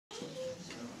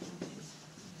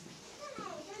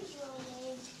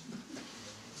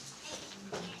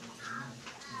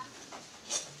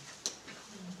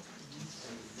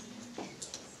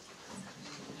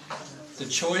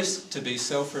choice to be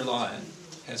self-reliant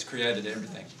has created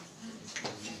everything.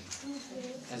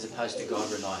 As opposed to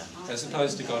God-reliant. As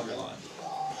opposed to God-reliant.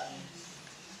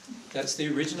 That's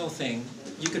the original thing.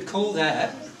 You could call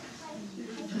that,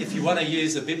 if you want to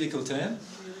use a biblical term,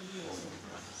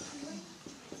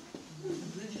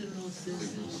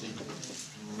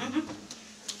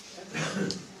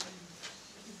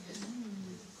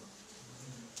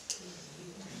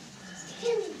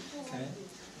 okay.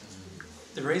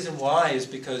 The reason why is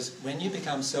because when you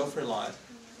become self-reliant,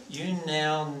 you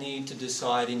now need to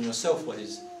decide in yourself what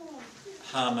is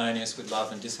harmonious with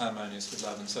love and disharmonious with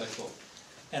love and so forth.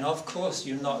 And of course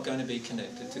you're not going to be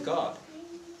connected to God.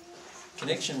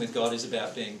 Connection with God is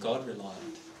about being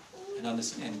God-reliant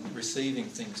and receiving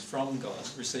things from God,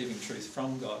 receiving truth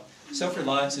from God.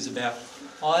 Self-reliance is about,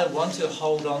 I want to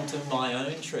hold on to my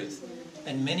own truth.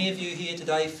 And many of you here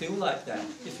today feel like that,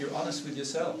 if you're honest with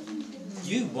yourself.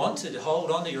 You want to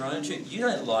hold on to your own truth. You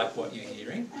don't like what you're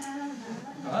hearing.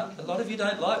 Right? A lot of you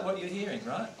don't like what you're hearing,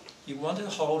 right? You want to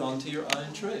hold on to your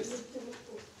own truth.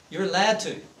 You're allowed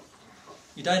to.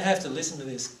 You don't have to listen to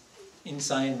this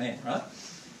insane man, right?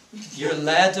 You're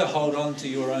allowed to hold on to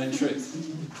your own truth.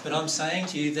 But I'm saying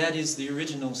to you, that is the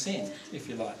original sin, if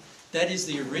you like. That is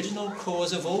the original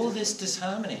cause of all this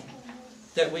disharmony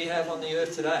that we have on the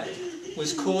earth today.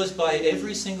 Was caused by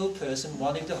every single person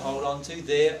wanting to hold on to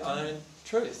their own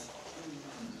truth.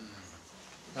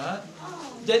 Right?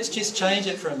 Let's just change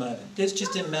it for a moment. Let's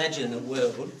just imagine a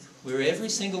world where every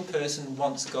single person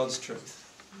wants God's truth.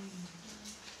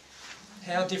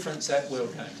 How different's that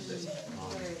world going to be?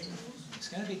 It's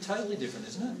going to be totally different,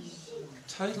 isn't it?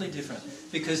 Totally different.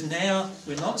 Because now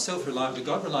we're not self-reliant, we're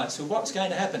God-reliant. So what's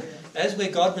going to happen? As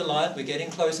we're God-reliant, we're getting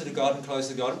closer to God and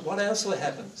closer to God. What else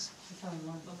happens?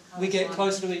 We get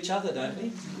closer to each other, don't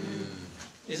we?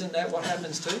 Isn't that what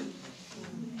happens too?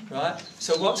 Right?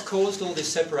 So what's caused all this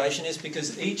separation is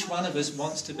because each one of us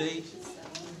wants to be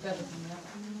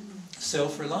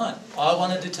self-reliant. I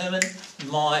want to determine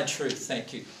my truth,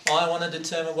 thank you. I want to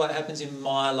determine what happens in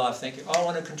my life, thank you. I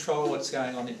want to control what's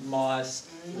going on in my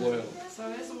world.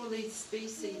 So as all these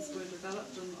species were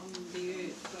developed on the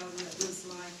earth, it was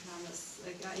like,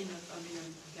 again,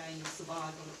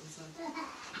 survival. It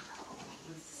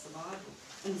was survival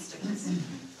instincts.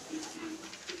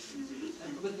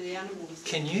 With the animals.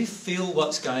 Can you feel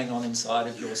what's going on inside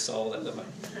of your soul at the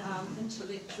moment?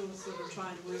 Intellectuals sort of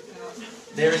trying to work out.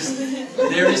 There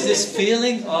is this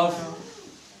feeling of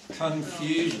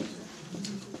confusion.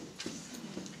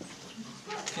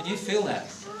 Can you feel that?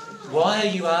 Why are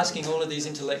you asking all of these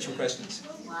intellectual questions?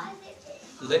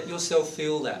 Let yourself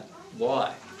feel that.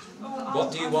 Why?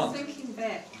 What do you want? I'm thinking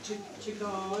back to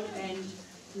God and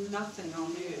nothing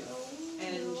on earth.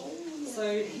 And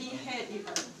so he had,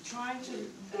 trying to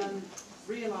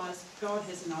realise God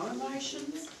has no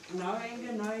emotions, no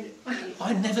anger, no...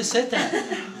 I never said that.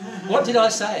 What did I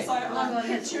say? So I'm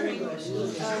picturing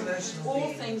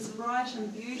all things bright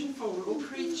and beautiful, all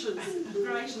creatures,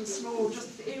 great and small,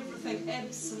 just everything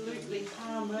absolutely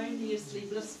harmoniously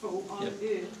blissful on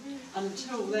earth,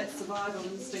 until that survival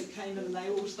instinct came in and they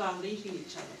all started eating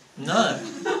each other. No,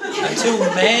 until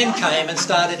man came and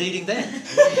started eating them.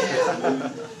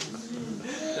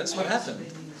 That's what happened.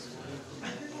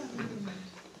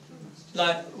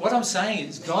 Like, what I'm saying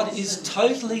is God is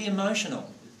totally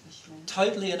emotional.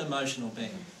 Totally an emotional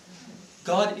being.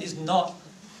 God is not,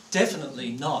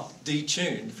 definitely not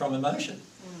detuned from emotion.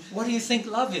 What do you think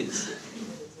love is?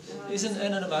 Isn't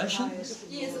it an emotion? Yes,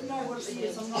 no,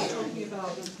 yes, I'm not talking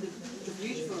about the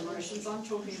beautiful emotions, I'm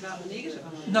talking about the negative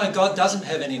emotions. No, God doesn't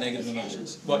have any negative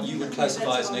emotions, what you would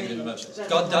classify as negative emotions.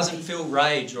 God doesn't feel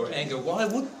rage or anger.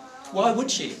 Why would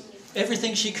she?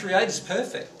 Everything she created is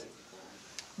perfect.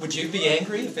 Would you be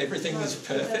angry if everything was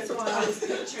perfect? That's why I was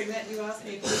picturing that. You asked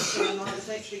me a question and I was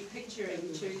actually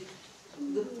picturing to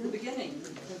the beginning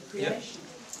of creation.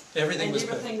 Yep. Everything was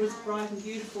bright and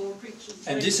beautiful, creatures.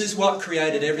 And this is what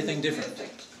created everything different.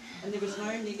 Perfect. And there was no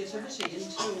negativity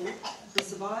until the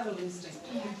survival instinct.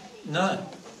 No,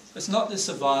 it's not the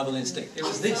survival instinct. It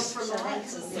was this.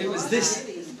 It was this.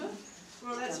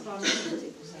 Well, that's what I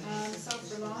mean.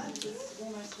 Self-reliance is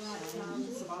almost like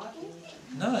survival.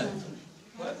 No.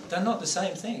 They're not the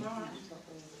same thing.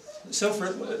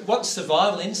 What's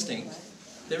survival instinct?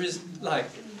 There is, like,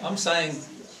 I'm saying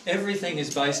everything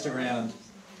is based around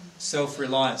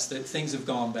self-reliance, that things have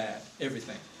gone bad.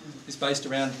 Everything is based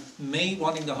around me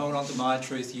wanting to hold on to my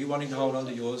truth, you wanting to hold on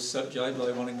to yours, Joe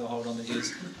Blow wanting to hold on to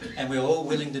his, and we're all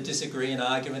willing to disagree and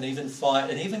argue and even fight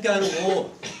and even go to war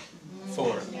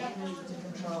for it.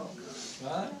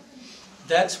 Right?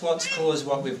 That's what's caused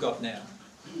what we've got now.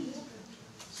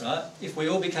 Right? If we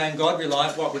all became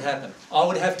God-reliant, what would happen? I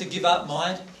would have to give up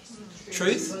my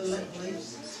truth.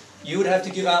 You would have to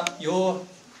give up your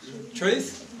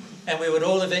truth. And we would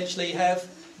all eventually have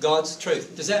God's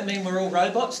truth. Does that mean we're all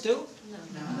robots still?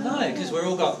 No, because we've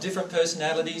all got different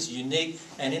personalities, unique,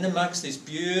 and in amongst this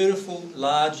beautiful,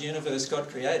 large universe God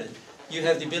created, you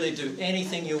have the ability to do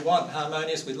anything you want,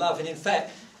 harmonious with love. And in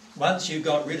fact, once you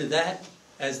got rid of that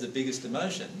as the biggest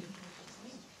emotion,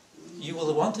 you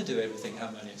will want to do everything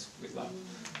harmonious with love.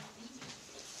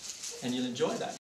 And you'll enjoy that.